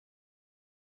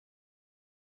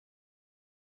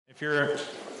If you're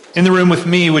in the room with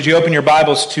me, would you open your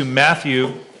Bibles to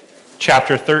Matthew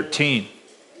chapter 13?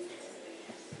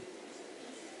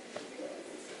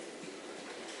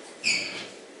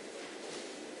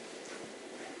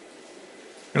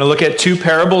 We're going to look at two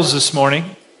parables this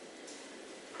morning.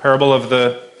 Parable of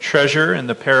the treasure and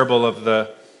the parable of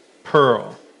the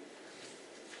pearl.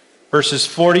 Verses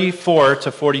 44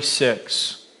 to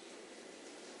 46.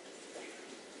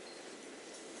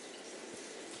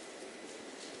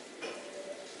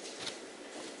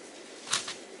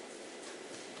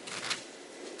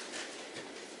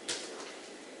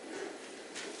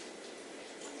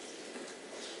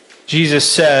 Jesus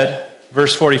said,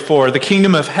 verse 44, "The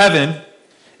kingdom of heaven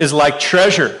is like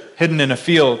treasure hidden in a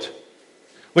field,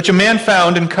 which a man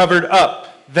found and covered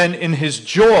up. Then in his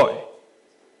joy,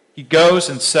 he goes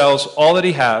and sells all that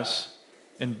he has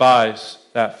and buys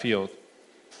that field.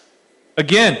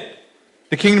 Again,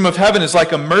 the kingdom of heaven is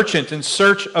like a merchant in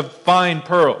search of fine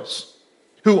pearls,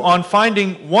 who on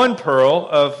finding one pearl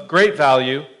of great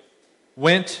value,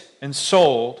 went and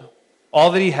sold all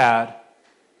that he had,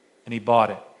 and he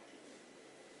bought it."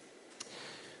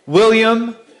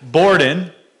 William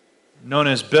Borden, known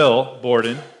as Bill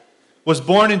Borden, was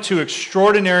born into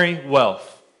extraordinary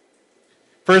wealth.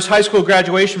 For his high school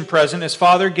graduation present, his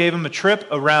father gave him a trip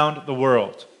around the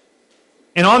world.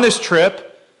 And on this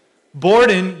trip,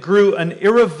 Borden grew an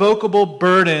irrevocable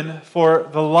burden for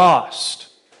the lost,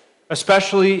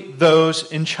 especially those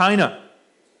in China.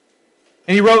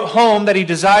 And he wrote home that he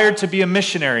desired to be a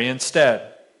missionary instead.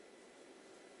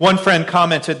 One friend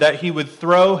commented that he would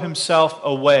throw himself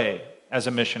away as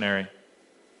a missionary.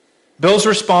 Bill's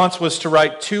response was to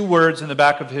write two words in the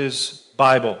back of his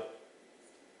Bible: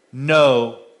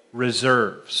 "No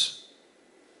reserves."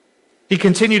 He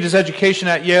continued his education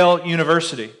at Yale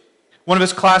University. One of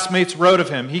his classmates wrote of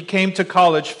him, "He came to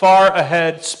college far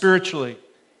ahead spiritually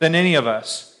than any of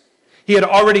us. He had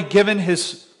already given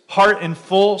his heart in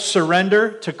full surrender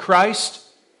to Christ,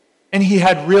 and he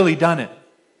had really done it."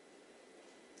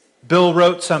 Bill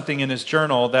wrote something in his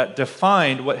journal that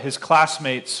defined what his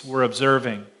classmates were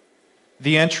observing.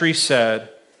 The entry said,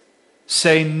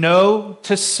 "Say no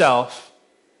to self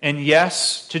and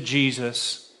yes to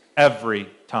Jesus every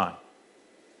time."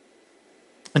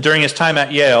 And during his time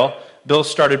at Yale, Bill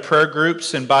started prayer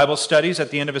groups and Bible studies. At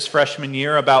the end of his freshman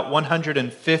year, about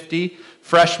 150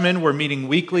 freshmen were meeting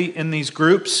weekly in these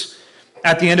groups.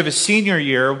 At the end of his senior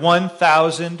year,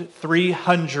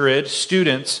 1,300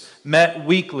 students met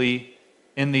weekly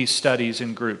in these studies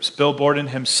and groups. Bill Borden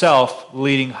himself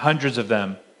leading hundreds of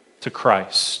them to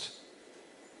Christ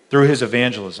through his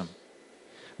evangelism.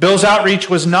 Bill's outreach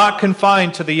was not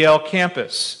confined to the Yale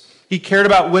campus. He cared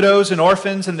about widows and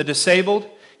orphans and the disabled.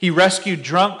 He rescued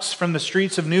drunks from the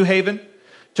streets of New Haven.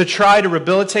 To try to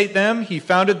rehabilitate them, he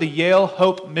founded the Yale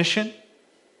Hope Mission.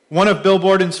 One of Bill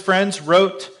Borden's friends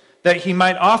wrote that he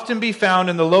might often be found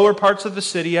in the lower parts of the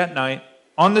city at night,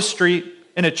 on the street,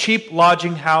 in a cheap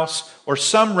lodging house, or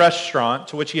some restaurant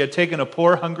to which he had taken a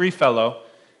poor, hungry fellow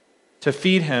to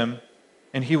feed him,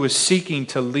 and he was seeking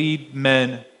to lead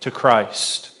men to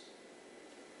Christ.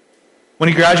 When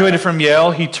he graduated from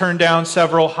Yale, he turned down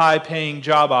several high-paying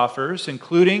job offers,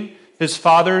 including his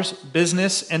father's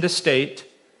business and estate,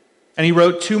 and he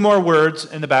wrote two more words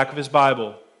in the back of his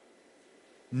Bible: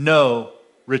 "No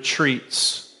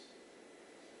retreats."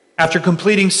 After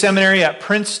completing seminary at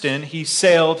Princeton, he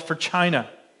sailed for China.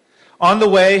 On the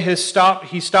way, he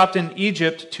stopped in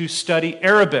Egypt to study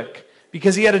Arabic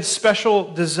because he had a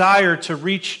special desire to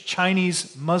reach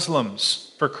Chinese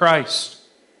Muslims for Christ.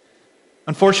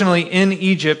 Unfortunately, in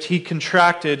Egypt, he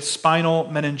contracted spinal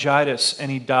meningitis and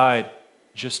he died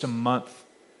just a month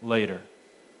later.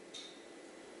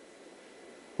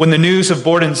 When the news of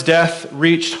Borden's death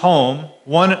reached home,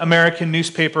 one American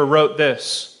newspaper wrote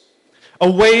this: "A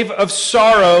wave of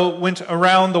sorrow went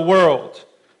around the world.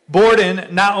 Borden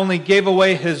not only gave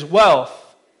away his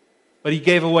wealth, but he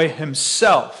gave away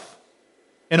himself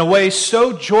in a way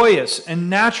so joyous and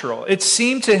natural, it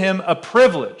seemed to him a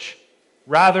privilege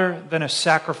rather than a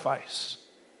sacrifice."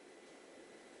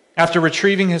 After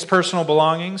retrieving his personal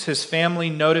belongings, his family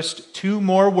noticed two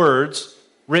more words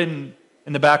written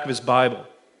in the back of his Bible.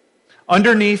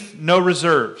 Underneath "no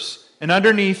reserves" and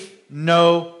underneath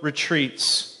 "no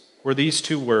retreats" were these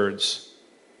two words: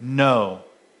 "No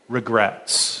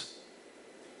regrets."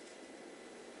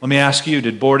 Let me ask you,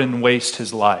 did Borden waste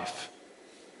his life?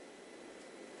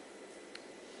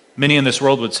 Many in this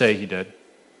world would say he did.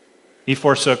 He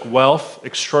forsook wealth,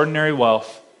 extraordinary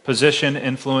wealth, position,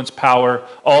 influence, power,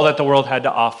 all that the world had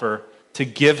to offer, to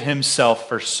give himself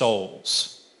for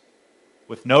souls.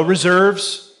 With no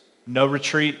reserves, no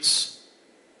retreats,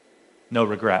 no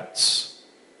regrets.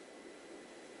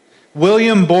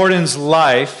 William Borden's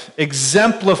life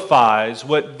exemplifies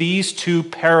what these two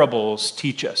parables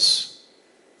teach us.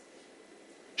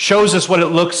 Shows us what it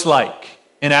looks like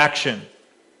in action.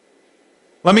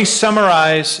 Let me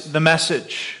summarize the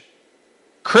message.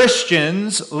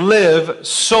 Christians live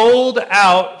sold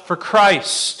out for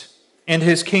Christ and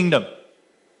his kingdom.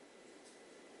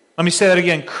 Let me say that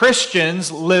again.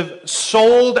 Christians live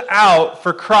sold out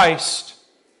for Christ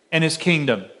and his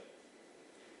kingdom.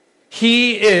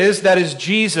 He is, that is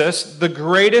Jesus, the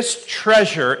greatest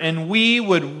treasure, and we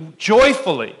would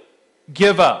joyfully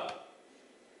give up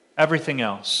everything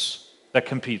else that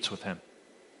competes with him.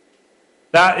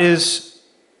 That is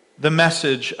the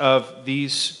message of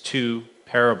these two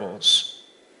parables.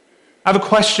 I have a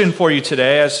question for you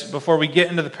today before we get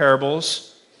into the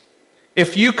parables.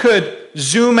 If you could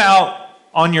zoom out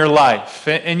on your life,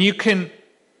 and you could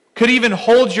even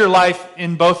hold your life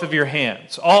in both of your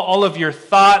hands, all of your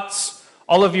thoughts,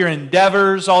 all of your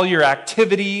endeavors, all your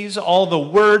activities, all the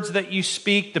words that you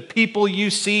speak, the people you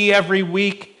see every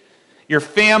week, your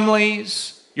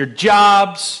families, your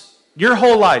jobs, your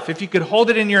whole life, if you could hold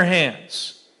it in your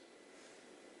hands,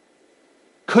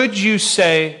 could you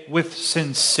say with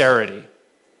sincerity,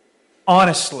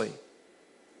 honestly,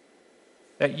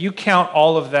 that you count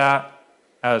all of that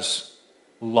as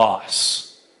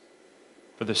loss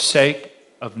for the sake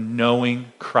of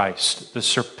knowing Christ, the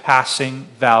surpassing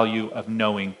value of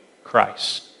knowing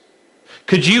Christ?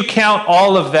 Could you count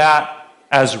all of that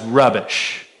as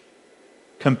rubbish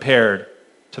compared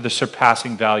to the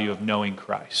surpassing value of knowing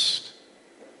Christ?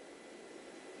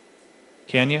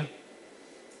 Can you?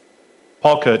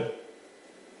 Paul could.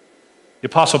 The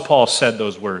Apostle Paul said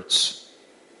those words.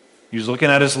 He was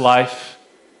looking at his life,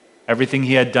 everything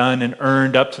he had done and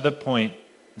earned up to the point,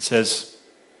 and says,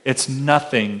 it's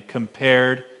nothing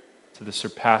compared to the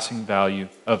surpassing value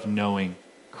of knowing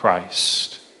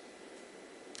Christ.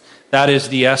 That is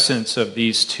the essence of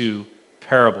these two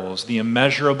parables, the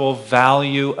immeasurable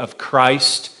value of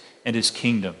Christ and his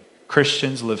kingdom.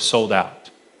 Christians live sold out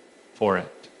for it.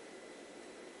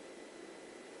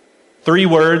 3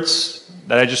 words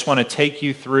that I just want to take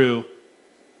you through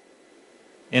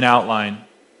in outline.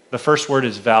 The first word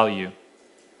is value.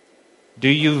 Do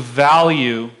you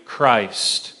value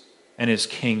Christ and his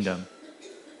kingdom?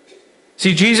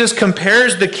 See, Jesus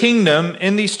compares the kingdom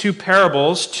in these two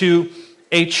parables to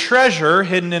a treasure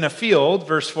hidden in a field,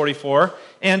 verse 44,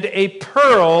 and a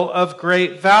pearl of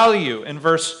great value in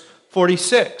verse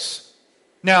 46.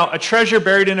 Now, a treasure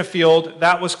buried in a field,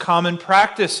 that was common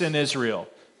practice in Israel.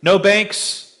 No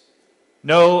banks,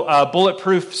 no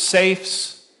bulletproof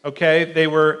safes, okay? They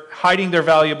were hiding their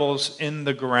valuables in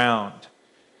the ground.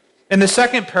 In the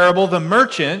second parable, the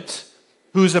merchant,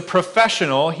 who's a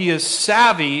professional, he is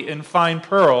savvy in fine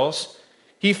pearls,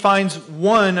 he finds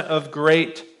one of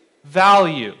great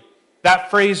value.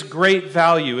 That phrase, great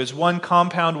value, is one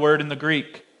compound word in the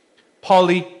Greek,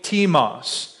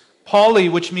 polytimos. Poly,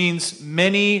 which means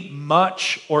many,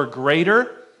 much, or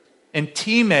greater, and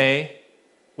time,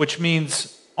 which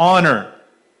means honor,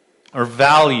 or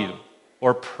value,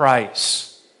 or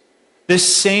price.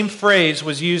 This same phrase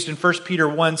was used in 1 Peter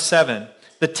 1:7.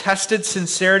 The tested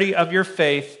sincerity of your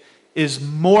faith is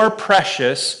more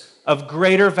precious, of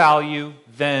greater value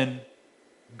than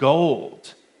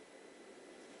gold.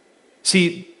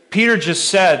 See, Peter just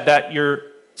said that your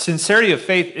sincerity of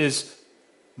faith is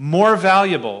more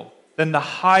valuable than the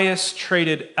highest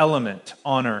traded element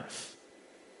on earth.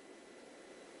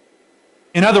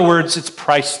 In other words, it's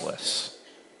priceless.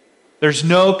 There's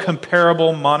no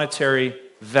comparable monetary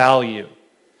value.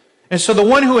 And so the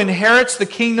one who inherits the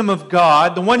kingdom of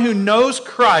God, the one who knows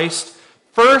Christ,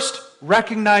 first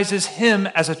recognizes him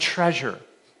as a treasure,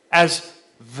 as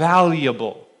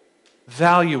valuable,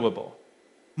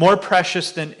 more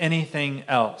precious than anything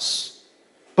else.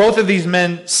 Both of these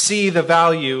men see the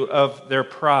value of their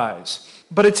prize.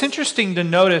 But it's interesting to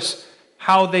notice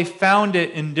how they found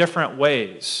it in different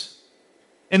ways.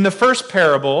 In the first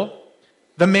parable,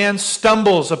 the man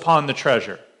stumbles upon the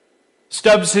treasure,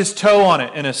 stubs his toe on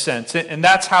it in a sense, and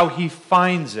that's how he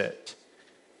finds it.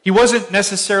 He wasn't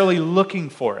necessarily looking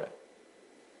for it.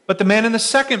 But the man in the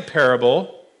second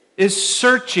parable is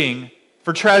searching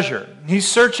for treasure. He's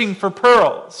searching for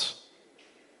pearls.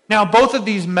 Now, both of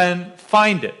these men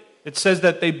find it. It says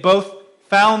that they both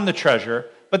found the treasure,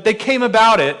 but they came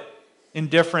about it in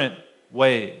different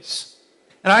ways.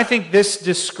 And I think this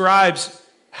describes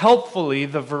helpfully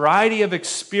the variety of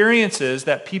experiences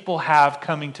that people have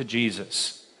coming to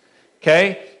Jesus.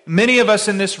 Okay? Many of us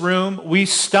in this room, we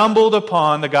stumbled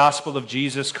upon the gospel of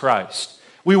Jesus Christ.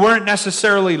 We weren't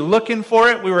necessarily looking for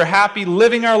it. We were happy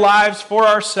living our lives for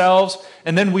ourselves,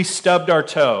 and then we stubbed our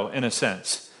toe, in a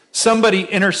sense. Somebody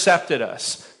intercepted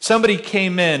us. Somebody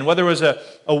came in, whether it was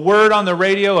a word on the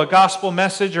radio, a gospel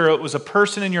message, or it was a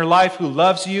person in your life who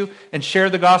loves you and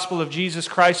shared the gospel of Jesus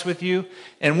Christ with you.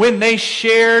 And when they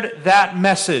shared that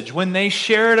message, when they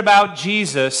shared about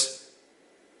Jesus,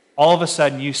 all of a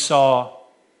sudden you saw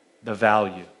the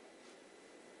value.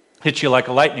 Hit you like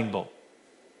a lightning bolt.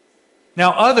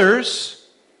 Now others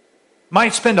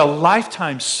might spend a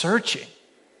lifetime searching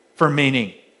for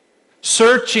meaning,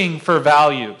 searching for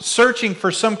value, searching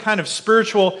for some kind of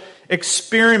spiritual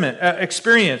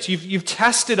experience. You've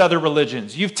tested other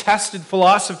religions. You've tested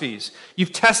philosophies.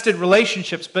 You've tested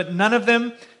relationships, but none of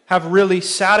them have really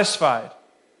satisfied.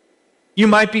 You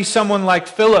might be someone like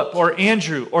Philip or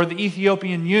Andrew or the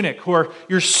Ethiopian eunuch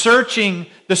you're searching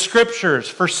the scriptures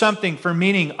for something, for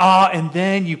meaning. And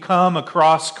then you come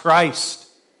across Christ,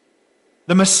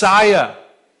 the Messiah,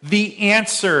 the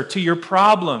answer to your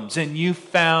problems, and you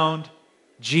found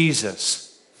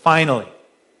Jesus, finally.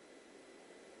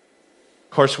 Of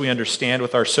course, we understand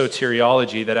with our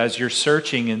soteriology that as you're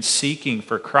searching and seeking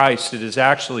for Christ, it is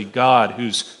actually God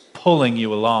who's pulling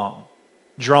you along,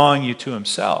 drawing you to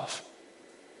himself.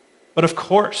 But of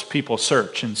course, people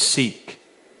search and seek.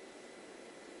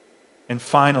 And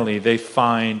finally, they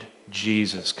find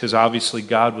Jesus, because obviously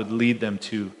God would lead them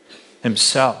to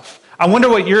himself. I wonder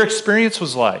what your experience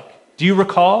was like. Do you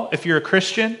recall, if you're a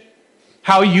Christian,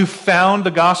 how you found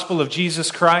the gospel of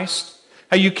Jesus Christ?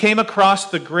 How you came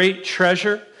across the great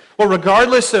treasure? Well,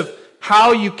 regardless of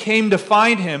how you came to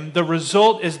find him, the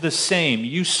result is the same.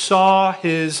 You saw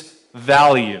his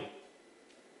value.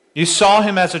 You saw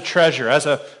him as a treasure, as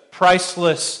a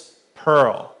priceless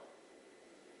pearl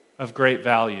of great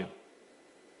value.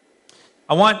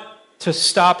 I want to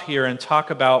stop here and talk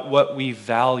about what we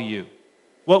value,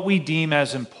 what we deem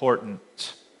as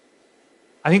important.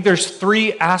 I think there's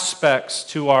three aspects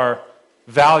to our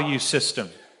value system.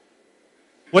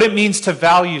 What it means to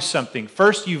value something.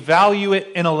 First, you value it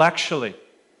intellectually.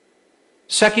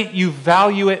 Second, you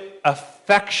value it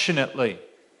affectionately.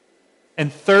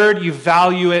 And third, you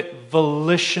value it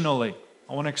volitionally.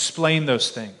 I want to explain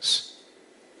those things.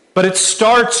 But it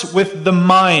starts with the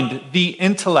mind, the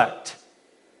intellect.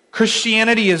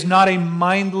 Christianity is not a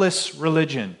mindless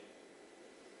religion.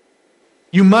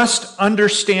 You must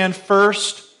understand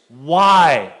first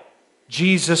why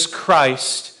Jesus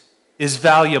Christ is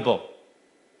valuable.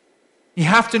 You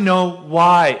have to know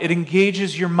why. It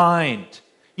engages your mind.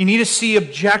 You need to see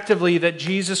objectively that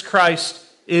Jesus Christ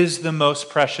is the most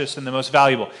precious and the most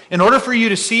valuable. In order for you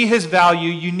to see his value,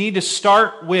 you need to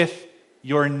start with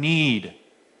your need.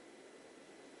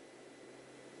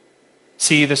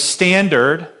 See, the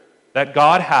standard that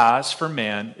God has for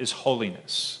man is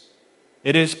holiness.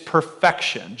 It is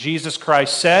perfection. Jesus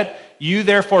Christ said, "You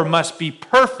therefore must be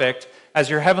perfect as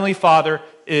your heavenly Father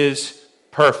is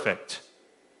perfect."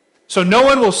 So no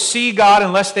one will see God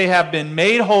unless they have been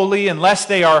made holy, unless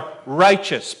they are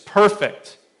righteous,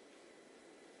 perfect.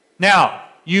 Now,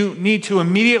 you need to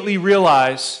immediately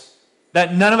realize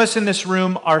that none of us in this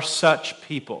room are such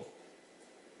people.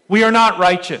 We are not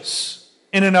righteous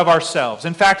in and of ourselves.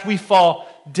 In fact, we fall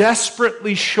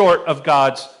desperately short of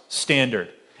God's standard.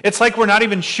 It's like we're not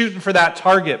even shooting for that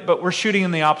target, but we're shooting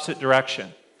in the opposite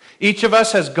direction. Each of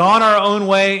us has gone our own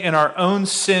way in our own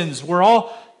sins. We're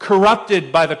all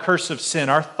corrupted by the curse of sin.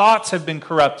 Our thoughts have been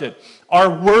corrupted. Our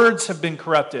words have been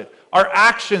corrupted. Our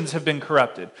actions have been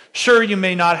corrupted. Sure, you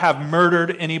may not have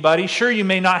murdered anybody. Sure, you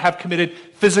may not have committed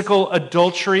physical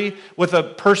adultery with a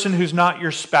person who's not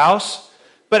your spouse.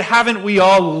 But haven't we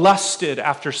all lusted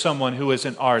after someone who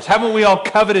isn't ours? Haven't we all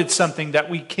coveted something that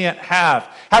we can't have?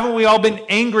 Haven't we all been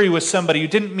angry with somebody who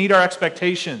didn't meet our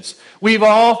expectations? We've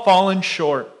all fallen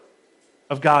short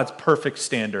of God's perfect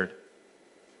standard.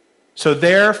 So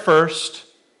there, first,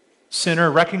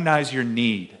 sinner, recognize your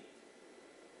need.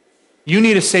 You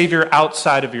need a Savior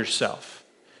outside of yourself.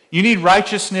 You need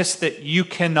righteousness that you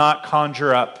cannot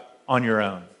conjure up on your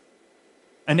own.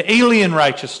 An alien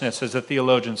righteousness, as the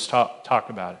theologians talk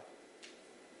about it.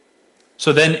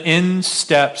 So then in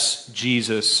steps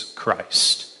Jesus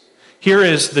Christ. Here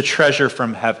is the treasure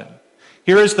from heaven.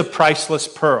 Here is the priceless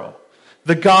pearl.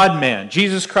 The God-man,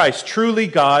 Jesus Christ, truly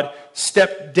God,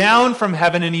 stepped down from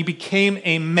heaven and he became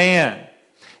a man.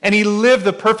 And he lived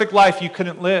the perfect life you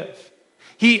couldn't live.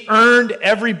 He earned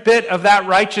every bit of that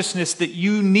righteousness that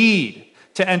you need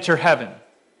to enter heaven.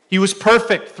 He was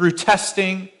perfect through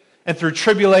testing and through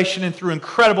tribulation and through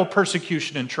incredible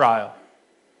persecution and trial.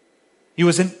 He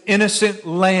was an innocent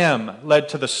lamb led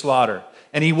to the slaughter.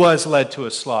 and he was led to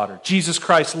a slaughter. Jesus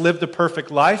Christ lived a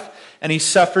perfect life, and he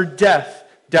suffered death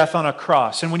on a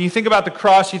cross. And when you think about the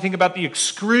cross, you think about the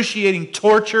excruciating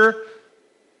torture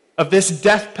of this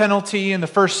death penalty in the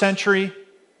first century.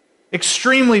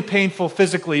 Extremely painful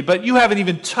physically, but you haven't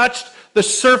even touched the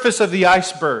surface of the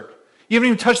iceberg. You haven't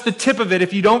even touched the tip of it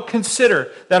if you don't consider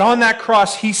that on that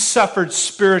cross he suffered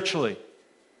spiritually.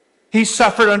 He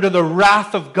suffered under the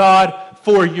wrath of God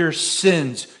for your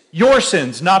sins. Your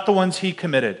sins, not the ones he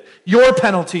committed. Your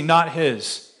penalty, not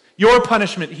his. Your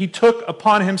punishment, he took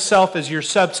upon himself as your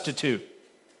substitute.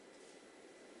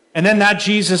 And then that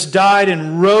Jesus died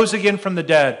and rose again from the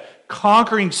dead,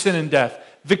 conquering sin and death,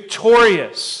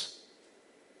 victorious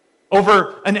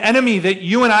over an enemy that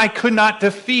you and I could not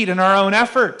defeat in our own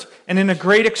effort. And in a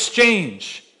great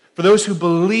exchange, for those who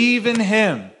believe in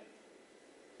him,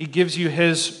 he gives you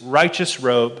his righteous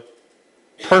robe,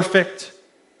 perfect,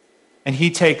 and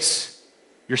he takes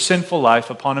your sinful life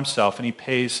upon himself and he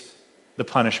pays the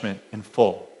punishment in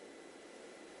full.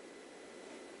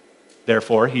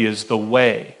 Therefore, he is the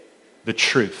way, the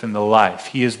truth, and the life.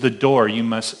 He is the door you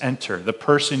must enter, the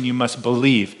person you must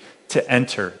believe to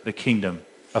enter the kingdom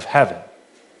of heaven.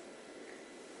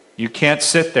 You can't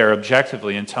sit there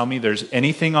objectively and tell me there's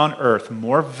anything on earth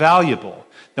more valuable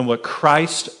than what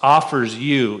Christ offers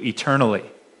you eternally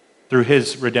through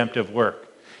his redemptive work.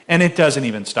 And it doesn't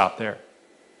even stop there.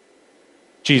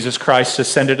 Jesus Christ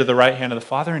ascended to the right hand of the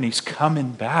Father, and he's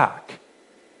coming back.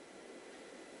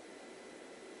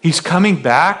 He's coming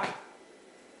back,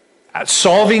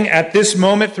 solving at this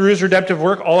moment through his redemptive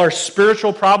work all our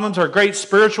spiritual problems, our great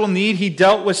spiritual need. He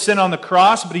dealt with sin on the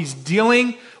cross, but he's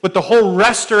dealing with the whole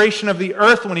restoration of the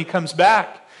earth when he comes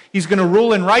back. He's going to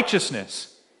rule in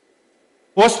righteousness.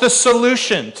 What's the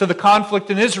solution to the conflict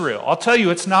in Israel? I'll tell you,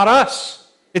 it's not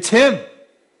us. It's him.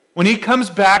 When he comes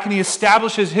back and he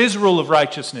establishes his rule of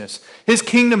righteousness, his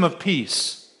kingdom of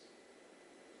peace.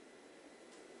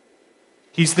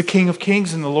 He's the King of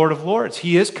Kings and the Lord of Lords.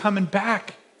 He is coming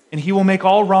back. And he will make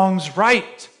all wrongs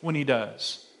right when he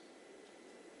does.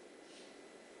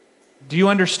 Do you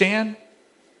understand?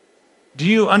 Do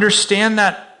you understand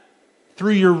that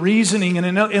through your reasoning and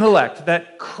intellect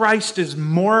that Christ is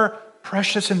more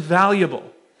precious and valuable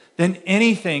than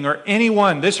anything or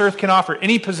anyone this earth can offer?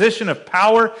 Any position of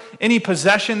power, any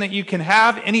possession that you can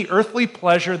have, any earthly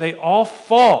pleasure, they all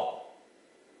fall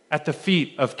at the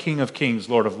feet of King of Kings,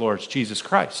 Lord of Lords, Jesus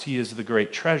Christ. He is the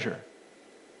great treasure.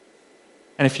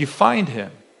 And if you find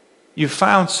him, you've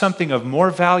found something of more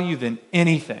value than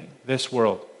anything this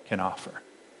world can offer.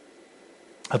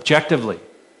 Objectively.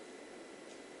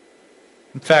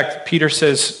 In fact, Peter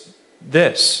says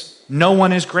this, no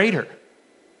one is greater.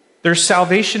 There's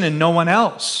salvation in no one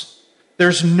else.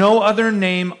 There's no other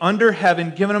name under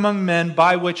heaven given among men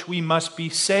by which we must be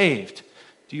saved.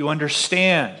 Do you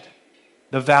understand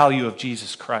the value of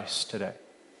Jesus Christ today?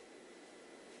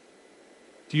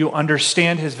 Do you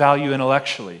understand his value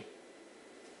intellectually?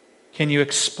 Can you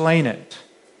explain it?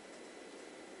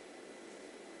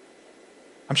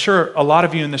 I'm sure a lot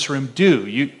of you in this room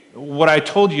do. What I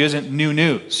told you isn't new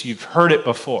news. You've heard it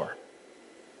before.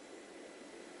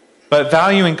 But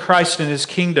valuing Christ and his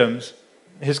kingdom,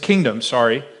 is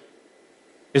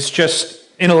just,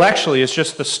 intellectually, is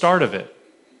just the start of it.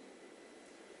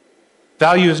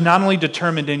 Value is not only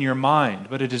determined in your mind,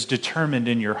 but it is determined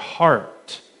in your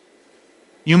heart.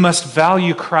 You must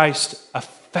value Christ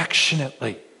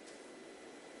affectionately.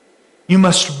 You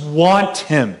must want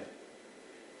him.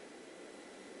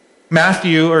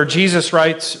 Jesus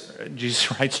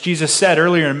said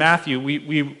earlier in Matthew,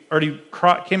 we already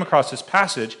came across this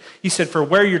passage. He said, for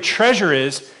where your treasure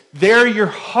is, there your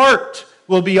heart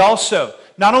will be also.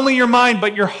 Not only your mind,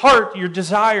 but your heart, your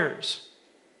desires.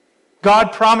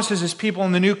 God promises his people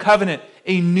in the new covenant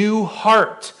a new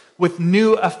heart with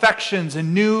new affections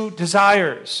and new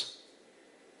desires.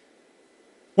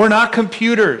 We're not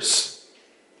computers.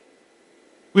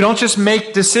 We don't just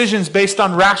make decisions based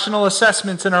on rational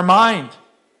assessments in our mind.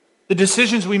 The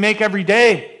decisions we make every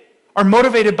day are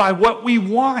motivated by what we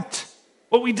want,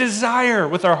 what we desire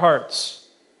with our hearts.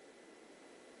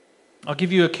 I'll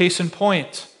give you a case in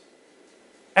point.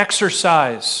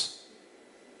 Exercise.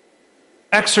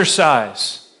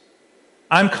 Exercise.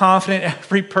 I'm confident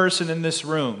every person in this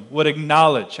room would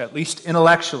acknowledge, at least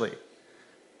intellectually,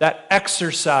 that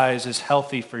exercise is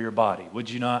healthy for your body. Would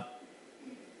you not?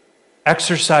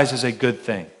 Exercise is a good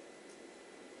thing.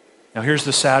 Now here's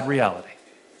the sad reality.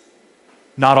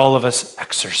 Not all of us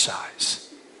exercise.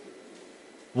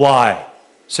 Why?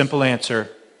 Simple answer,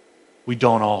 we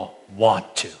don't all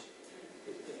want to.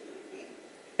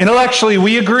 Intellectually,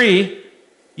 we agree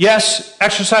Yes,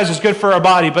 exercise is good for our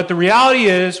body, but the reality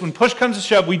is when push comes to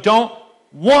shove, we don't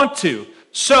want to.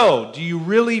 So, do you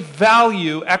really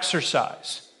value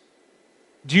exercise?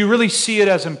 Do you really see it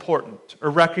as important or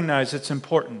recognize its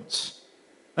importance?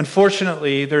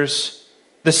 Unfortunately, there's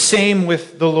the same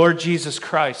with the Lord Jesus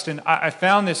Christ. And I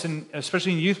found this,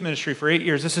 especially in youth ministry for 8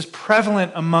 years. This is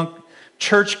prevalent among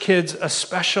church kids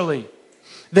especially.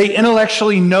 They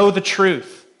intellectually know the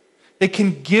truth. They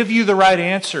can give you the right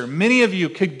answer. Many of you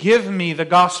could give me the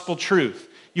gospel truth.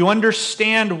 You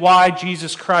understand why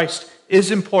Jesus Christ is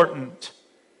important.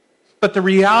 But the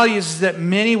reality is that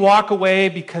many walk away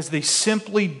because they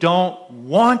simply don't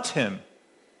want him.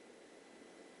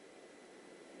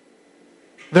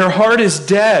 Their heart is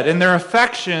dead and their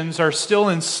affections are still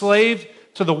enslaved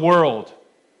to the world.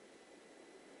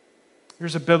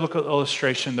 Here's a biblical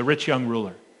illustration, the rich young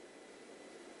ruler.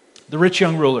 The rich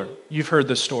young ruler, you've heard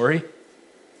the story.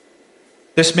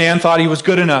 This man thought he was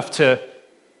good enough to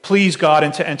please God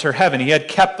and to enter heaven. He had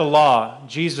kept the law.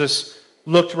 Jesus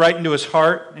looked right into his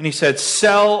heart and he said,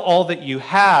 "Sell all that you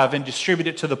have and distribute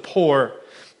it to the poor,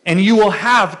 and you will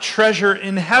have treasure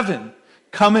in heaven.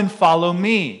 Come and follow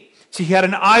me." See, he had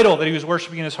an idol that he was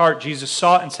worshiping in his heart. Jesus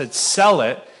saw it and said, "Sell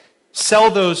it. Sell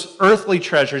those earthly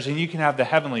treasures and you can have the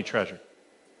heavenly treasure."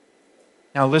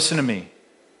 Now listen to me.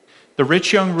 The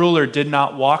rich young ruler did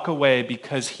not walk away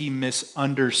because he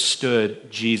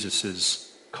misunderstood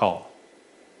Jesus' call.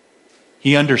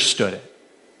 He understood it.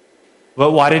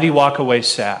 But why did he walk away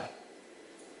sad?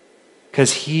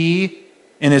 Because he,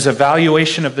 in his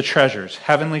evaluation of the treasures,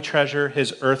 heavenly treasure,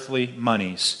 his earthly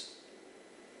monies,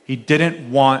 he didn't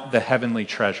want the heavenly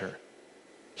treasure.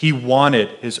 He wanted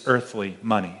his earthly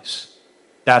monies.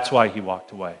 That's why he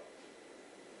walked away.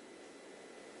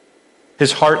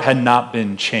 His heart had not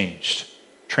been changed,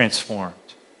 transformed.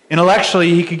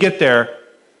 Intellectually, he could get there,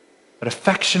 but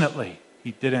affectionately,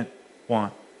 he didn't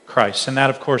want Christ. And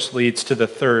that, of course, leads to the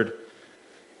third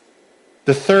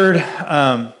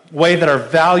way that our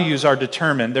values are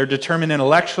determined. They're determined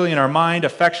intellectually in our mind,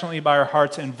 affectionately by our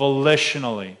hearts, and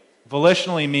volitionally.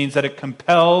 Volitionally means that it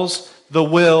compels the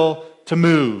will to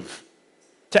move,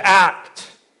 to act.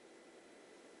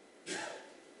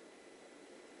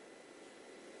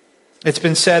 It's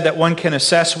been said that one can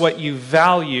assess what you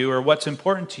value or what's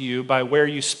important to you by where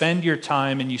you spend your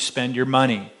time and you spend your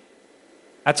money.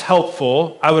 That's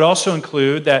helpful. I would also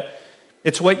include that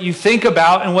it's what you think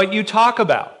about and what you talk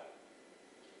about.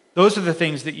 Those are the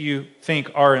things that you think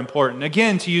are important.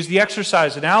 Again, to use the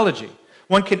exercise analogy,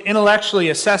 one can intellectually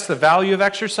assess the value of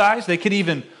exercise. They could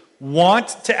even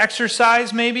want to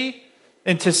exercise maybe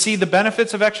and to see the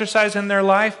benefits of exercise in their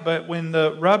life, but when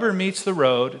the rubber meets the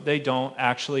road, they don't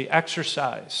actually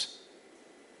exercise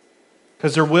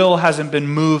because their will hasn't been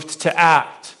moved to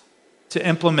act, to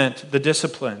implement the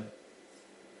discipline.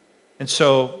 And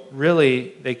so,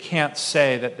 really, they can't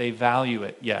say that they value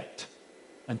it yet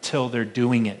until they're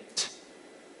doing it.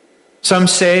 Some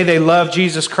say they love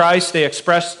Jesus Christ. They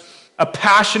express a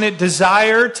passionate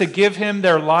desire to give him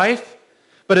their life.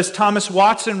 But as Thomas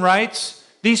Watson writes,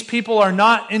 these people are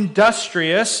not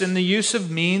industrious in the use of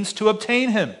means to obtain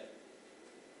him.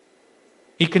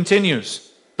 He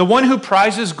continues, the one who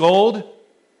prizes gold,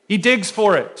 he digs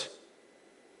for it.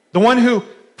 The one who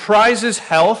prizes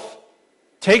health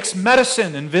takes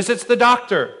medicine and visits the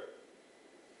doctor.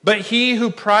 But he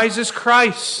who prizes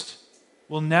Christ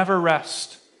will never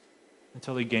rest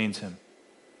until he gains him.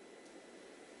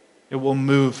 It will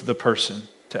move the person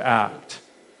to act.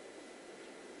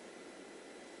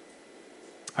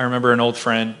 I remember an old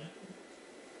friend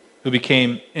who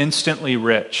became instantly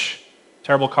rich.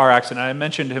 Terrible car accident. I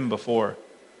mentioned him before.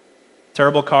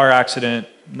 Terrible car accident,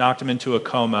 knocked him into a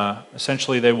coma.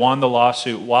 Essentially, they won the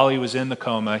lawsuit while he was in the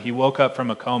coma. He woke up from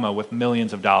a coma with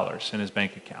millions of dollars in his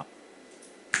bank account.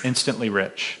 Instantly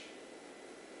rich.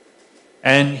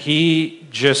 And he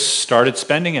just started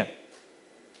spending it.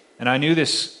 And I knew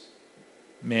this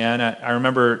man. I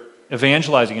remember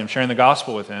evangelizing him, sharing the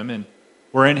gospel with him, and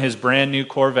we're in his brand new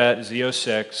Corvette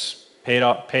Z06,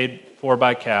 paid for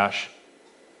by cash.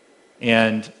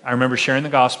 And I remember sharing the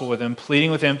gospel with him,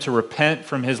 pleading with him to repent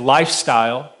from his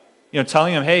lifestyle,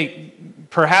 telling him, hey,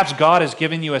 perhaps God has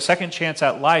given you a second chance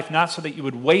at life, not so that you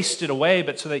would waste it away,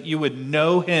 but so that you would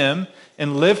know him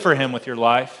and live for him with your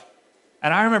life.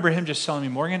 And I remember him just telling me,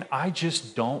 Morgan, I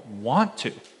just don't want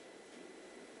to.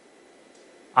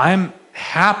 I'm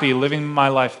happy living my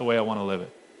life the way I want to live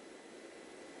it.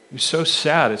 It was so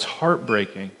sad. It's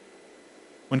heartbreaking.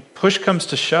 When push comes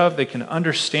to shove, they can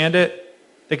understand it.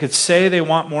 They could say they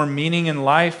want more meaning in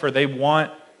life or they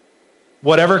want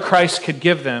whatever Christ could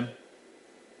give them.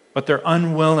 but they're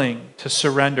unwilling to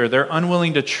surrender. They're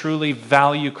unwilling to truly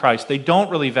value Christ. They don't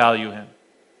really value him.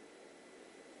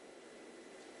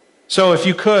 So if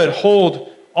you could,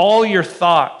 hold all your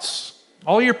thoughts,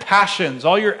 all your passions,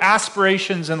 all your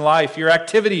aspirations in life, your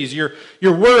activities, your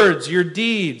words, your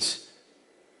deeds.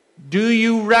 Do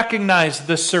you recognize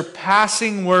the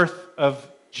surpassing worth of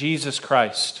Jesus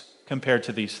Christ compared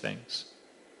to these things?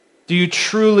 Do you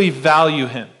truly value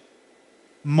him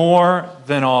more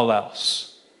than all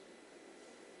else?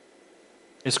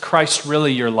 Is Christ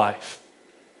really your life,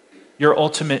 your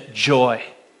ultimate joy,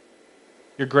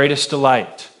 your greatest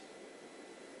delight,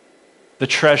 the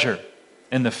treasure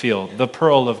in the field, the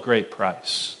pearl of great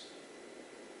price?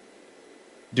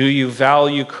 Do you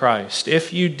value Christ?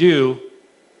 If you do,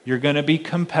 you're going to be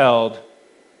compelled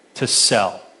to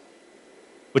sell,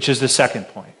 which is the second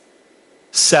point.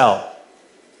 Sell.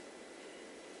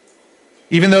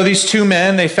 Even though these two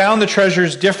men, they found the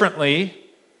treasures differently,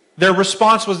 their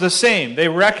response was the same. They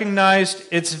recognized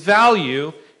its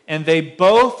value, and they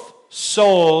both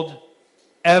sold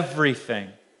everything.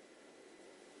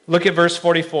 Look at verse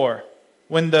 44.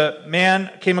 When the man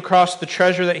came across the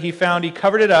treasure that he found, he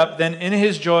covered it up. Then in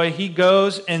his joy, he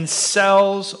goes and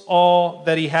sells all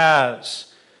that he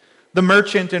has. The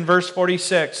merchant in verse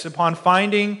 46, upon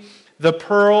finding the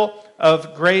pearl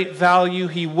of great value,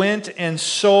 he went and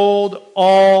sold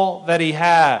all that he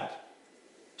had.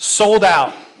 Sold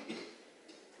out.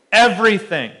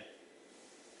 Everything.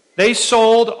 They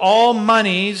sold all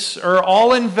monies or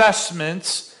all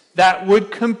investments that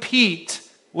would compete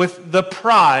with the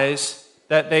prize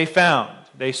that they found.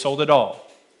 They sold it all.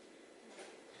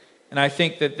 And I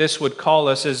think that this would call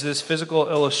us, as this physical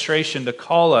illustration, to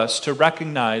call us to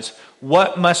recognize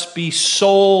what must be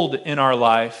sold in our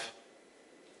life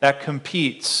that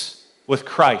competes with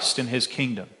Christ and his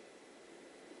kingdom.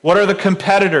 What are the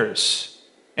competitors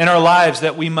in our lives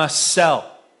that we must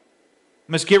sell?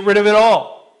 We must get rid of it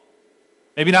all.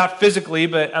 Maybe not physically,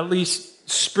 but at least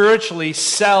spiritually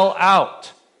sell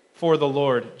out for the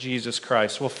Lord Jesus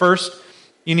Christ. Well, first,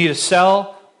 you need to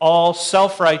sell all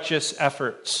self-righteous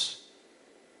efforts.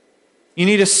 You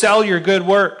need to sell your good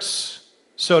works,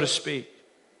 so to speak.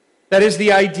 That is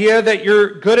the idea that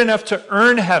you're good enough to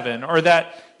earn heaven, or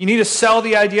that you need to sell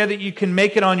the idea that you can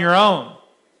make it on your own,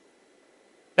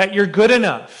 that you're good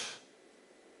enough.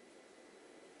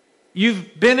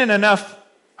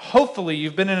 Hopefully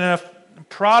you've been in enough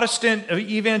Protestant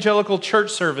evangelical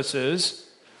church services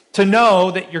to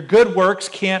know that your good works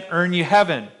can't earn you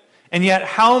heaven. And yet,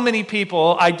 how many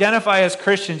people identify as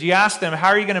Christians? You ask them, how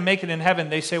are you going to make it in heaven?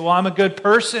 They say, well, I'm a good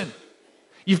person.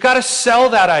 You've got to sell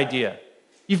that idea.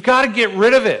 You've got to get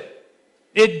rid of it.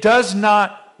 It does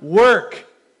not work.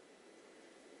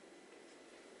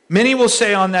 Many will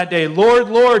say on that day, Lord,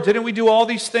 Lord, didn't we do all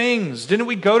these things? Didn't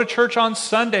we go to church on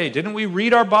Sunday? Didn't we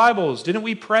read our Bibles? Didn't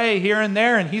we pray here and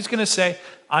there? And he's going to say,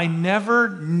 I never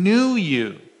knew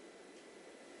you.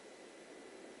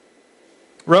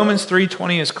 Romans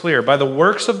 3:20 is clear. By the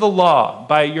works of the law,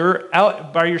 by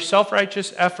your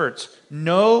self-righteous efforts,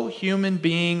 no human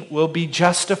being will be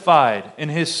justified in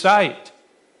his sight.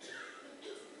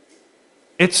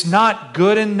 It's not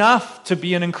good enough to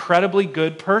be an incredibly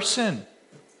good person.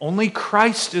 Only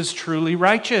Christ is truly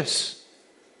righteous.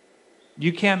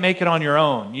 You can't make it on your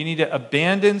own. You need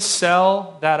to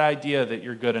sell that idea that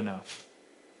you're good enough,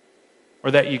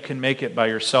 or that you can make it by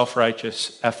your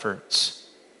self-righteous efforts.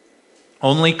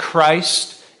 Only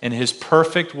Christ and his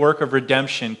perfect work of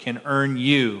redemption can earn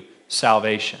you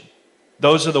salvation.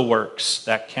 Those are the works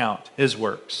that count, his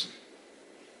works.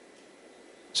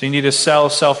 So you need to sell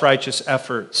self-righteous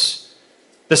efforts.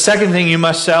 The second thing you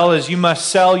must sell is you must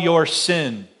sell your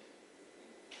sin.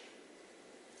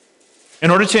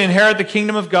 In order to inherit the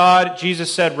kingdom of God,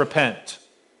 Jesus said, repent.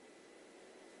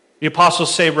 The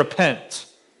apostles say, repent.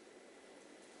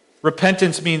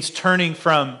 Repentance means turning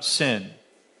from sin.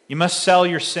 You must sell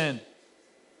your sin.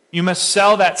 You must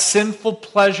sell that sinful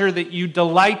pleasure that you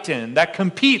delight in, that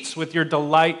competes with your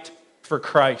delight for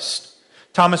Christ.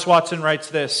 Thomas Watson writes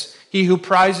this, he who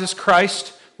prizes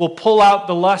Christ will pull out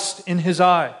the lust in his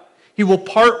eye. He will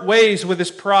part ways with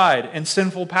his pride and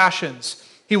sinful passions.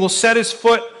 He will set his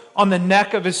foot on the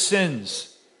neck of his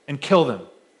sins and kill them.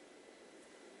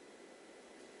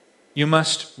 You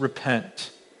must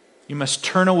repent. You must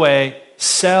turn away,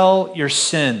 sell your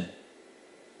sin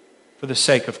for the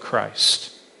sake of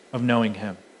Christ, of knowing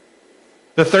him.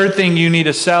 The third thing you need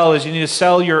to sell is you need to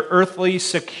sell your earthly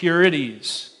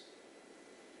securities.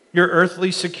 Your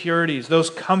earthly securities, those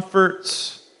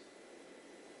comforts,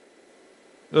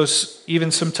 those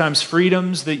even sometimes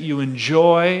freedoms that you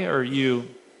enjoy or you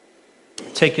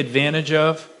take advantage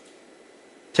of.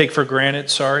 take for granted,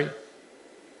 sorry.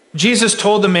 Jesus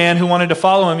told the man who wanted to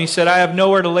follow him, he said, I have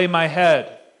nowhere to lay my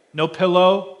head. No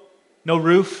pillow, no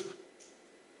roof.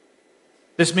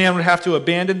 This man would have to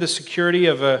abandon the security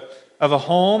of a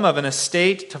home, of an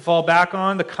estate to fall back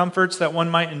on, the comforts that one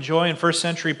might enjoy in first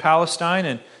century Palestine.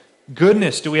 And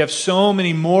goodness, do we have so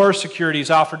many more securities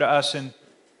offered to us in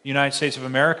the United States of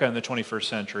America in the 21st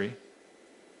century.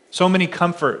 So many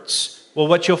comforts. Well,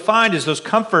 what you'll find is those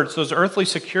comforts, those earthly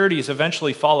securities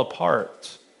eventually fall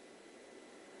apart.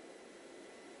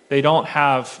 They don't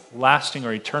have lasting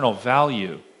or eternal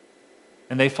value,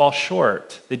 and they fall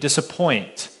short. They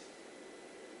disappoint.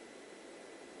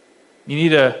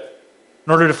 In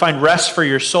order to find rest for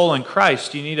your soul in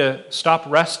Christ, you need to stop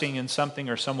resting in something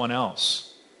or someone else.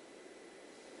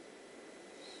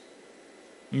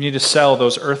 You need to sell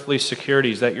those earthly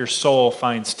securities that your soul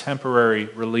finds temporary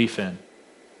relief in.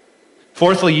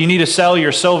 Fourthly, you need to sell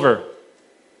your silver,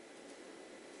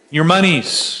 your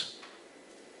monies.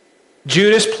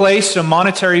 Judas placed a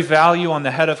monetary value on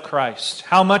the head of Christ.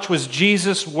 How much was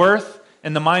Jesus worth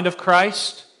in the mind of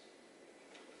Christ?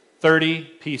 30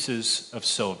 pieces of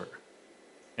silver.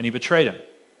 And he betrayed him.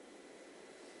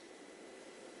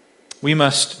 We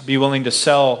must be willing to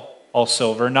sell all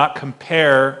silver, not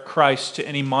compare Christ to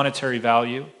any monetary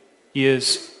value. He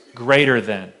is greater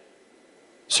than,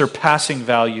 surpassing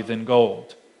value than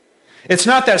gold. It's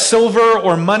not that silver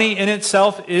or money in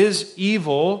itself is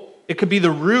evil. It could be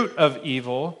the root of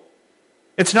evil.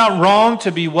 It's not wrong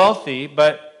to be wealthy,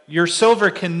 but your silver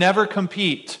can never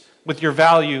compete with your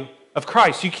value of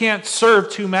Christ. You can't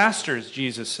serve two masters,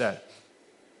 Jesus said.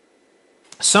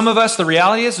 Some of us, the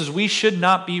reality is we should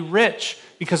not be rich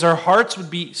because our hearts would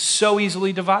be so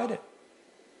easily divided.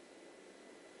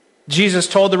 Jesus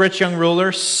told the rich young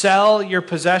ruler, sell your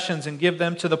possessions and give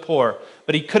them to the poor.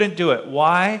 But he couldn't do it.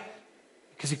 Why?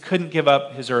 Because he couldn't give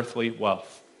up his earthly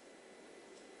wealth.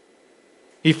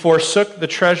 He forsook the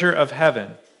treasure of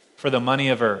heaven for the money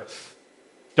of earth.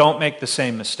 Don't make the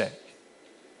same mistake.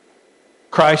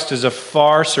 Christ is of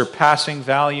far surpassing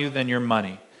value than your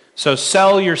money. So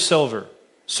sell your silver.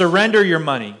 Surrender your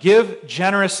money. Give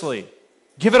generously.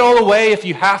 Give it all away if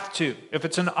you have to, if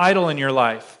it's an idol in your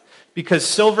life. Because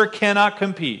silver cannot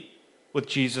compete with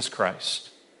Jesus Christ.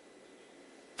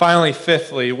 Finally,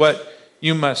 fifthly, what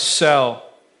you must sell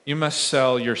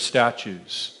your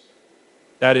statues.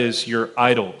 That is, your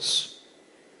idols.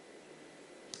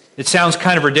 It sounds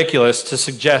kind of ridiculous to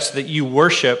suggest that you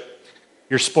worship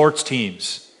your sports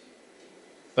teams.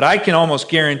 But I can almost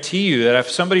guarantee you that if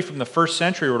somebody from the first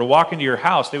century were to walk into your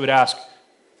house, they would ask,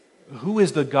 who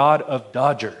is the God of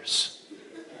Dodgers?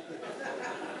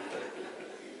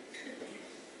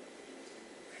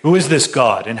 Who is this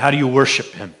God, and how do you worship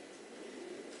him?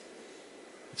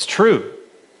 It's true.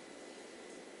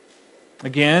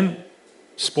 Again,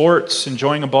 sports,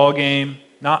 enjoying a ball game,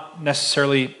 not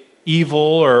necessarily evil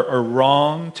or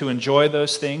wrong to enjoy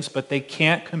those things, but they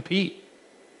can't compete.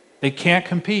 They can't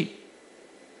compete.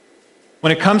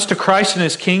 When it comes to Christ and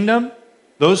his kingdom,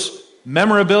 those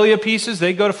memorabilia pieces,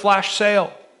 they go to flash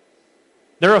sale.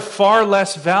 They're of far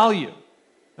less value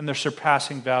than the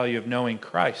surpassing value of knowing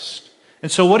Christ.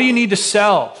 And so what do you need to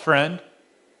sell, friend?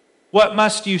 What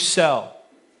must you sell?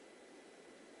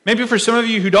 Maybe for some of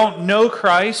you who don't know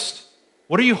Christ,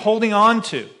 what are you holding on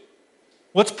to?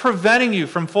 What's preventing you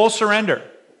from full surrender,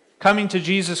 coming to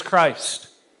Jesus Christ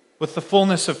with the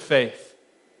fullness of faith?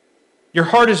 Your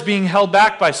heart is being held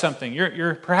back by something.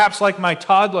 You're perhaps like my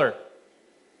toddler.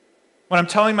 When I'm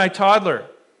telling my toddler,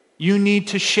 you need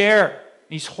to share.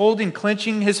 He's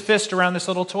clenching his fist around this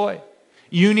little toy.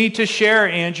 You need to share,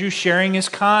 Andrew. Sharing is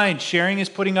kind. Sharing is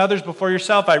putting others before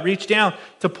yourself. I reach down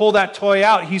to pull that toy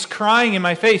out. He's crying in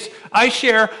my face. I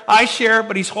share,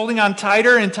 but he's holding on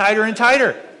tighter and tighter and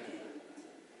tighter.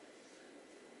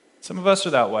 Some of us are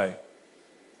that way.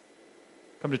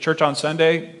 Come to church on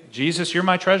Sunday. Jesus, you're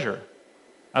my treasure.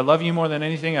 I love you more than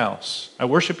anything else. I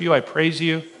worship you. I praise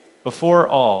you before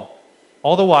all.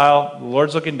 All the while, the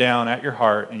Lord's looking down at your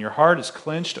heart, and your heart is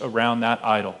clenched around that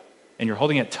idol. And you're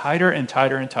holding it tighter and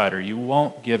tighter and tighter. You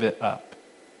won't give it up.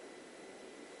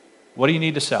 What do you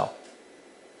need to sell?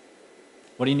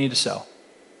 What do you need to sell?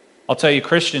 I'll tell you,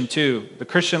 Christian too, the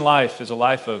Christian life is a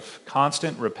life of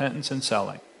constant repentance and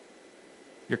selling.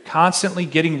 You're constantly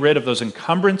getting rid of those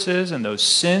encumbrances and those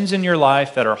sins in your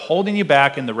life that are holding you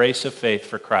back in the race of faith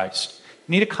for Christ.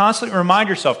 You need to constantly remind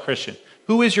yourself, Christian,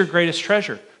 who is your greatest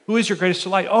treasure? Who is your greatest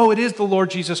delight? Oh, it is the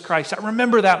Lord Jesus Christ. I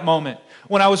remember that moment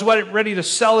when I was ready to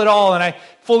sell it all and I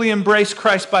fully embraced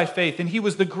Christ by faith, and he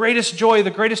was the greatest joy,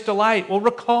 the greatest delight. Well,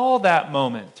 recall that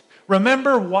moment.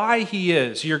 Remember why he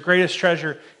is your greatest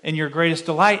treasure and your greatest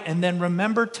delight, and then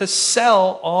remember to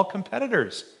sell all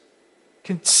competitors.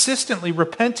 Consistently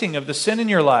repenting of the sin in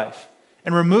your life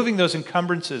and removing those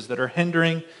encumbrances that are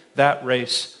hindering that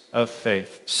race of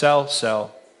faith. Sell,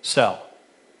 sell, sell.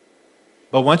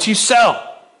 But once you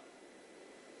sell,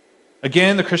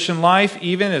 again, the Christian life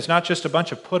even is not just a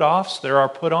bunch of put-offs, there are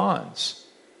put-ons.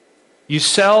 You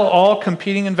sell all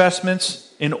competing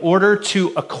investments in order to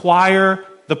acquire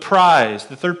the prize.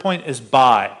 The third point is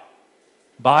buy.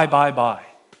 Buy, buy, buy.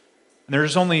 And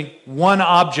there's only one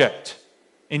object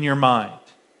in your mind.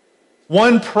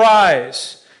 One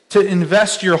prize to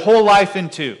invest your whole life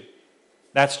into.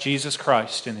 That's Jesus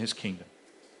Christ and his kingdom.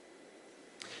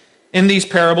 In these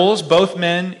parables, both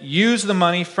men use the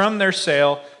money from their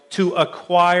sale to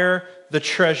acquire the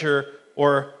treasure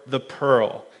or the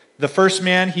pearl. The first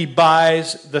man, he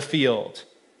buys the field.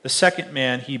 The second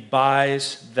man, he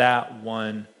buys that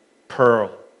one pearl.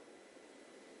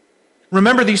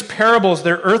 Remember, these parables,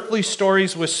 they're earthly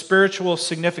stories with spiritual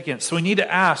significance. So we need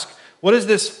to ask, what does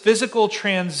this physical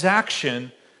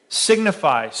transaction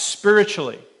signify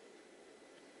spiritually?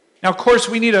 Now, of course,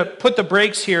 we need to put the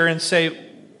brakes here and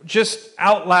say, just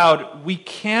out loud, we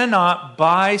cannot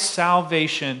buy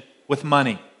salvation with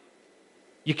money.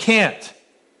 You can't.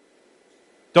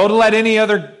 Don't let any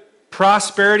other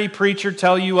prosperity preacher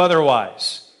tell you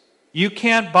otherwise. You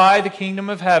can't buy the kingdom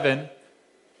of heaven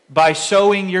by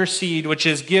sowing your seed, which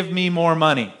is give me more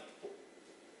money.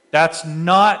 That's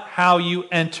not how you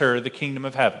enter the kingdom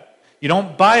of heaven. You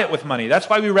don't buy it with money. That's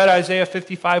why we read Isaiah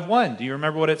 55:1. Do you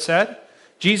remember what it said?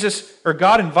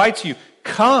 God invites you,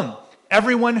 come,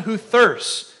 everyone who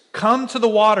thirsts, come to the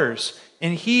waters,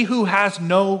 and he who has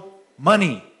no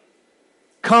money,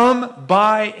 come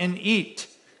buy and eat.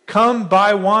 Come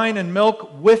buy wine and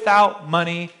milk without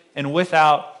money and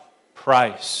without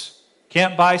price.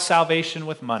 Can't buy salvation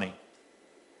with money.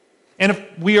 And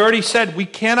if we already said we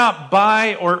cannot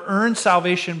buy or earn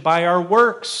salvation by our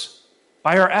works,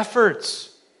 by our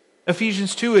efforts.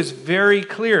 Ephesians 2 is very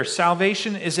clear.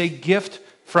 Salvation is a gift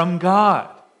from God.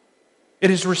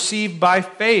 It is received by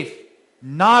faith,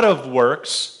 not of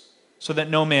works, so that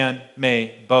no man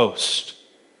may boast.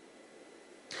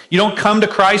 You don't come to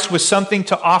Christ with something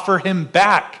to offer him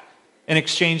back in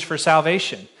exchange for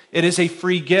salvation. It is a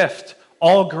free gift.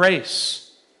 All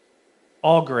grace.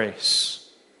 All grace.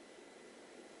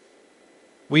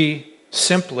 We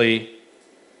simply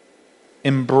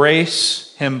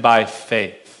embrace him by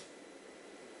faith.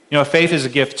 You know, faith is a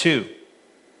gift too.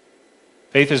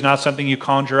 Faith is not something you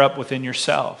conjure up within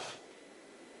yourself.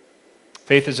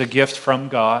 Faith is a gift from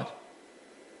God.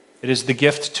 It is the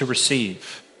gift to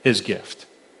receive his gift.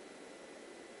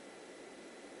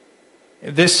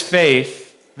 This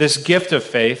faith, this gift of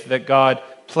faith that God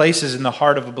places in the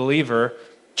heart of a believer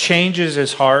changes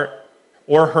his heart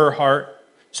or her heart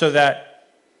so that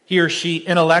he or she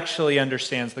intellectually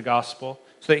understands the gospel,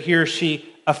 so that he or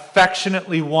she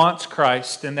affectionately wants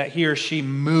Christ, and that he or she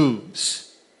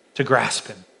moves to grasp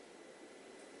him.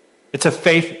 It's a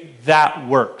faith that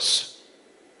works,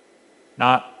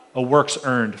 not a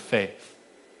works-earned faith.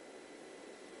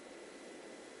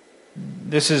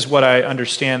 This is what I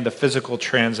understand the physical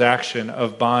transaction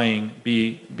of buying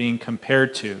being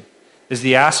compared to, is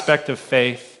the aspect of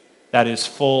faith that is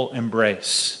full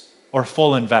embrace or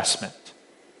full investment.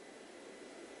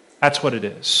 That's what it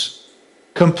is.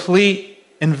 Complete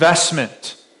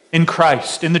investment in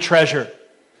Christ, in the treasure.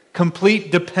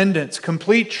 Complete dependence,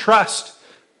 complete trust,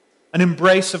 an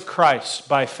embrace of Christ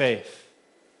by faith.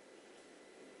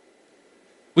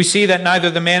 We see that neither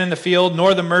the man in the field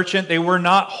nor the merchant, they were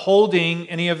not holding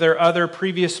any of their other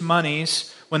previous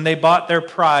monies when they bought their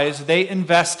prize. They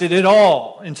invested it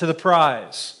all into the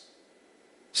prize.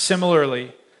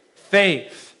 Similarly,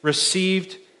 faith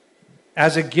received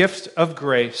as a gift of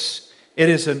grace, it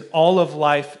is an all of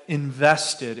life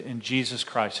invested in Jesus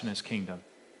Christ and his kingdom.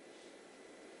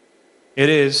 It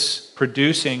is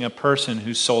producing a person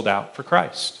who's sold out for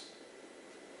Christ.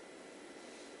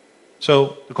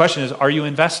 So the question is, are you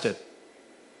invested?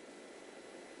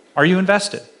 Are you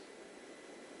invested?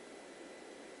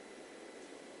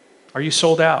 Are you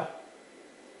sold out?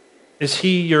 Is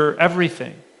he your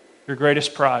everything, your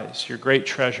greatest prize, your great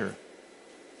treasure?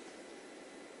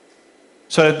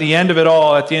 So at the end of it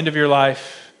all, at the end of your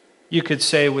life, you could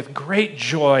say with great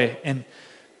joy and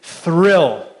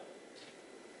thrill,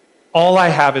 all I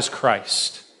have is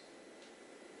Christ.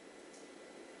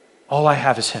 All I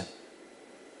have is him.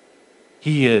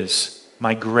 He is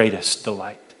my greatest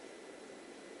delight.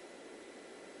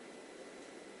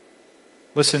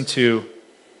 Listen to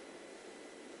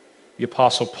the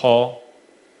Apostle Paul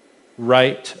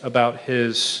write about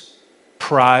his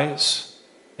prize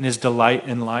and his delight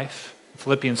in life.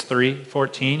 Philippians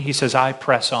 3:14, he says, I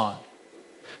press on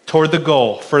toward the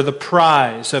goal for the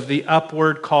prize of the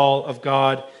upward call of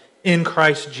God in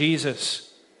Christ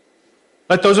Jesus.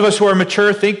 Let those of us who are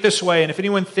mature think this way, and if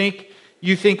anyone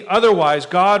you think otherwise,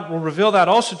 God will reveal that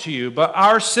also to you. But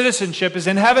our citizenship is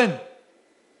in heaven,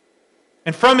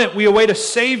 and from it we await a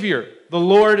Savior, the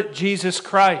Lord Jesus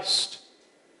Christ.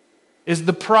 Is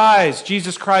the prize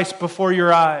Jesus Christ before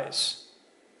your eyes?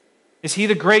 Is he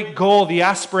the great goal, the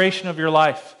aspiration of your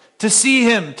life? To see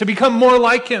him, to become more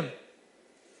like him?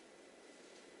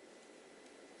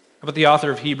 How about the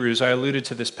author of Hebrews? I alluded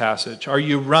to this passage. Are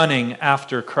you running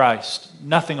after Christ?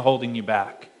 Nothing holding you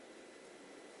back.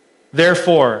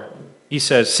 Therefore, he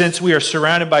says, since we are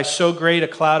surrounded by so great a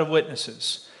cloud of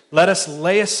witnesses, let us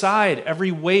lay aside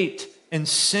every weight and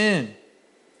sin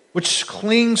which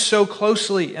clings so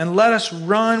closely, and let us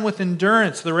run with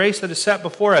endurance the race that is set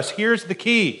before us. Here's the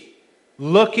key.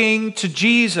 Looking to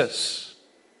Jesus,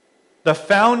 the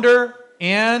founder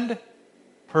and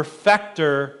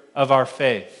perfecter of our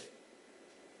faith.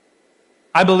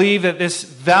 I believe that this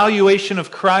valuation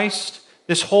of Christ,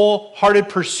 this wholehearted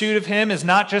pursuit of him, is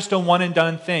not just a one and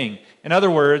done thing. In other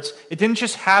words, it didn't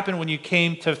just happen when you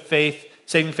came to faith,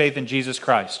 saving faith in Jesus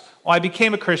Christ. Well, I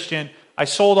became a Christian, I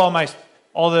sold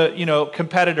all the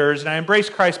competitors, and I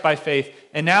embraced Christ by faith,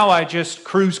 and now I just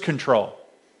cruise control.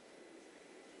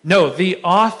 No, the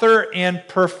author and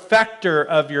perfecter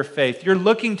of your faith. You're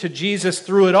looking to Jesus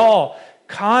through it all,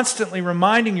 constantly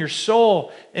reminding your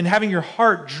soul and having your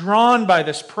heart drawn by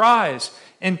this prize,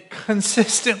 and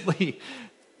consistently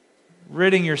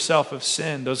ridding yourself of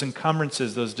sin, those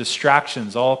encumbrances, those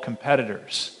distractions, all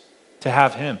competitors, to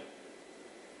have him.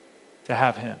 To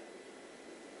have him.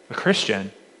 A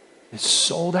Christian is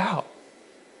sold out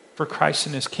for Christ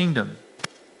and his kingdom.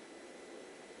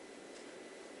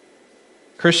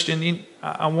 Christian,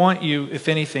 I want you, if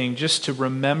anything, just to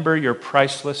remember your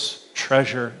priceless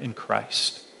treasure in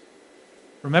Christ.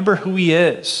 Remember who he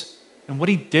is and what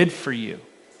he did for you.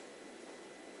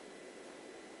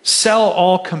 Sell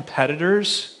all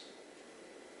competitors.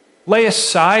 Lay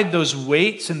aside those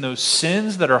weights and those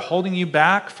sins that are holding you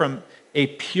back from a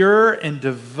pure and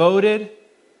devoted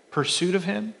pursuit of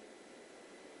him.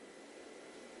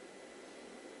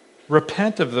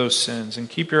 Repent of those sins and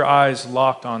keep your eyes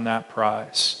locked on that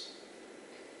prize.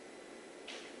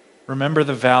 Remember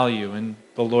the value in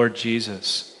the Lord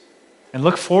Jesus and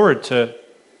look forward to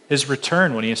his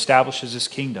return when he establishes his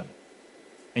kingdom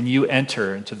and you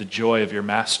enter into the joy of your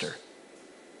master.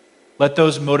 Let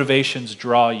those motivations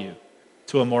draw you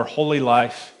to a more holy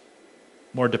life,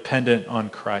 more dependent on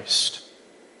Christ.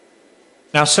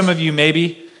 Now, some of you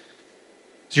maybe,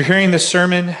 as you're hearing this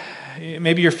sermon,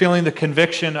 maybe you're feeling the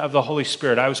conviction of the Holy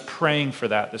Spirit. I was praying for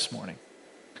that this morning.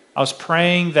 I was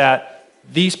praying that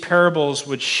these parables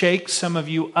would shake some of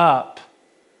you up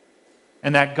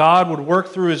and that God would work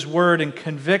through his word and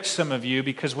convict some of you,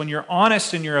 because when you're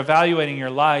honest and you're evaluating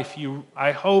your life,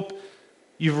 I hope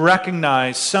you've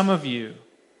recognized, some of you,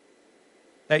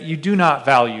 that you do not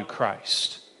value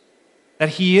Christ, that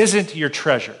he isn't your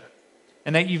treasure,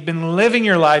 and that you've been living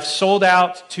your life sold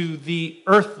out to the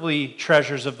earthly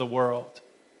treasures of the world.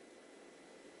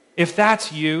 If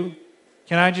that's you,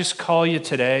 can I just call you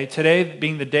today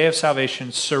being the day of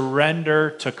salvation,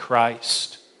 surrender to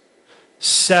Christ.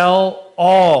 Sell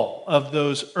all of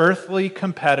those earthly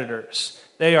competitors.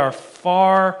 They are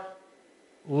far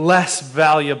less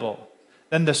valuable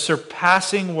than the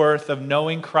surpassing worth of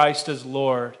knowing Christ as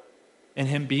Lord and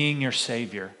him being your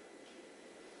Savior.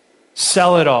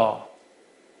 Sell it all.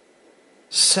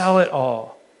 Sell it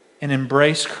all and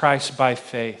embrace Christ by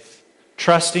faith,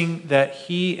 trusting that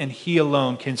he and he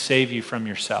alone can save you from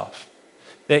yourself,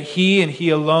 that he and he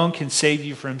alone can save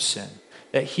you from sin,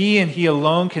 that he and he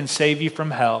alone can save you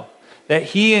from hell, that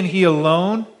he and he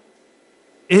alone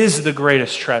is the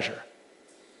greatest treasure,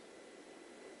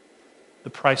 the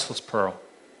priceless pearl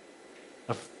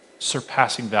of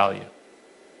surpassing value.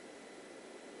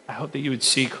 I hope that you would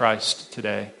see Christ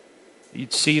today, that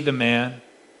you'd see the man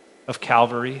of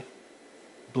Calvary,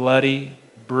 bloody,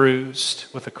 bruised,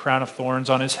 with a crown of thorns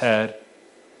on his head,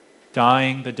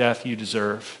 dying the death you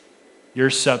deserve, your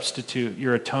substitute,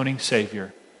 your atoning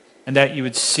Savior, and that you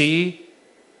would see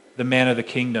the man of the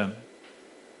kingdom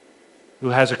who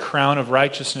has a crown of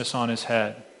righteousness on his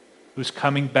head, who's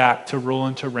coming back to rule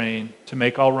and to reign, to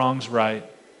make all wrongs right.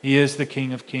 He is the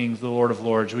King of kings, the Lord of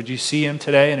lords. Would you see him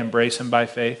today and embrace him by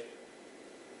faith?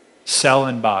 Sell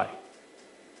and buy.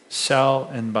 Sell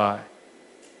and buy.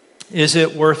 Is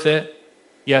it worth it?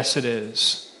 Yes, it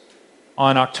is.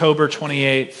 On October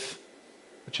 28th,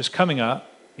 which is coming up,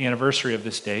 the anniversary of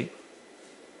this date,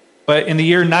 But in the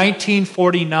year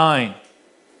 1949,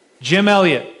 Jim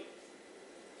Elliot,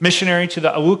 missionary to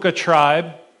the Auca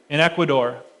tribe in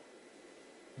Ecuador,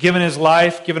 given his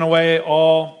life, given away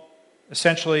all,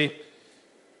 essentially,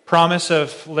 promise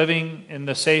of living in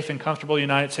the safe and comfortable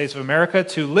United States of America,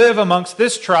 to live amongst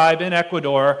this tribe in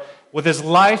Ecuador with his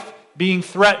life being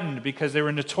threatened because they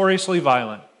were notoriously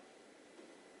violent.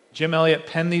 Jim Elliot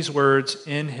penned these words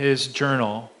in his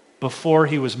journal before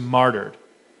he was martyred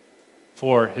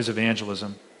for his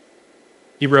evangelism.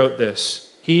 He wrote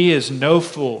this: "He is no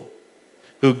fool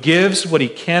who gives what he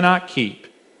cannot keep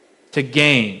to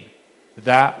gain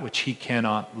that which he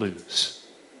cannot lose."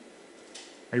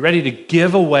 Are you ready to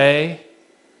give away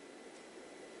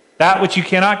that which you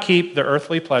cannot keep, the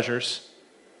earthly pleasures,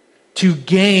 to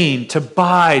gain, to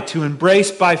buy, to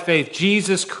embrace by faith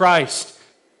Jesus Christ,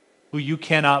 who you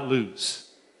cannot lose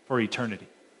for eternity?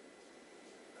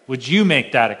 Would you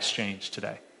make that exchange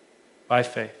today by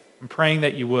faith? I'm praying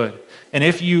that you would. And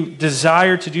if you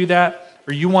desire to do that,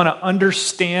 or you want to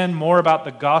understand more about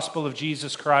the gospel of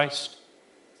Jesus Christ,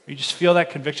 or you just feel that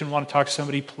conviction, want to talk to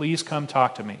somebody, please come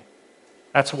talk to me.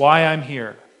 That's why I'm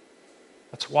here.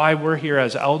 That's why we're here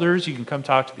as elders. You can come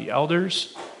talk to the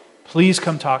elders. Please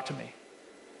come talk to me.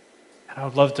 And I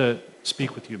would love to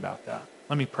speak with you about that.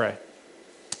 Let me pray.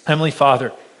 Heavenly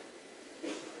Father,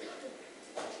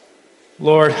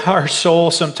 Lord, our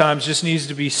soul sometimes just needs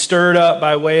to be stirred up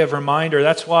by way of reminder.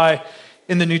 That's why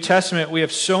in the New Testament we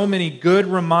have so many good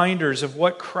reminders of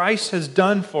what Christ has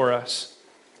done for us.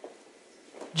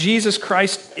 Jesus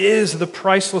Christ is the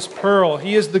priceless pearl.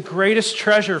 He is the greatest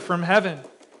treasure from heaven.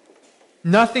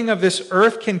 Nothing of this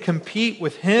earth can compete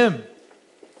with him.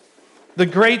 The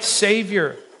great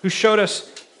Savior who showed us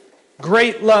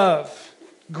great love,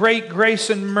 great grace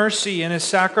and mercy in his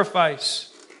sacrifice.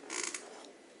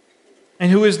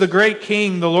 And who is the great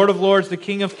King, the Lord of Lords, the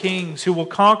King of Kings, who will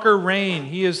conquer, reign.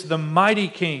 He is the mighty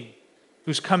King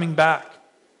who's coming back.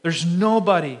 There's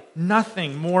nobody,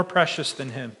 nothing more precious than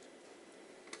him.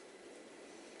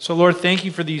 So Lord, thank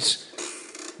you for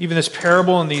even this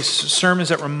parable and these sermons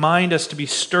that remind us to be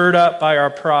stirred up by our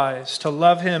prize, to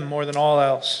love him more than all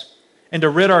else, and to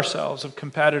rid ourselves of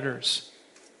competitors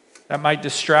that might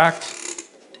distract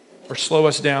or slow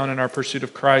us down in our pursuit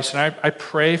of Christ. And I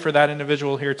pray for that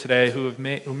individual here today who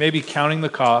may be counting the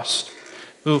cost,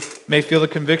 who may feel the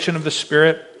conviction of the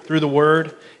Spirit through the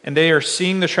Word, and they are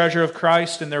seeing the treasure of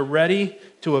Christ, and they're ready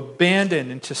to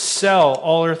abandon and to sell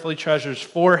all earthly treasures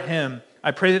for him. I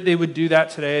pray that they would do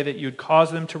that today, that you would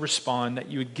cause them to respond,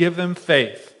 that you would give them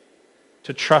faith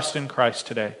to trust in Christ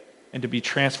today and to be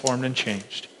transformed and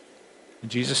changed. In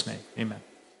Jesus' name, amen.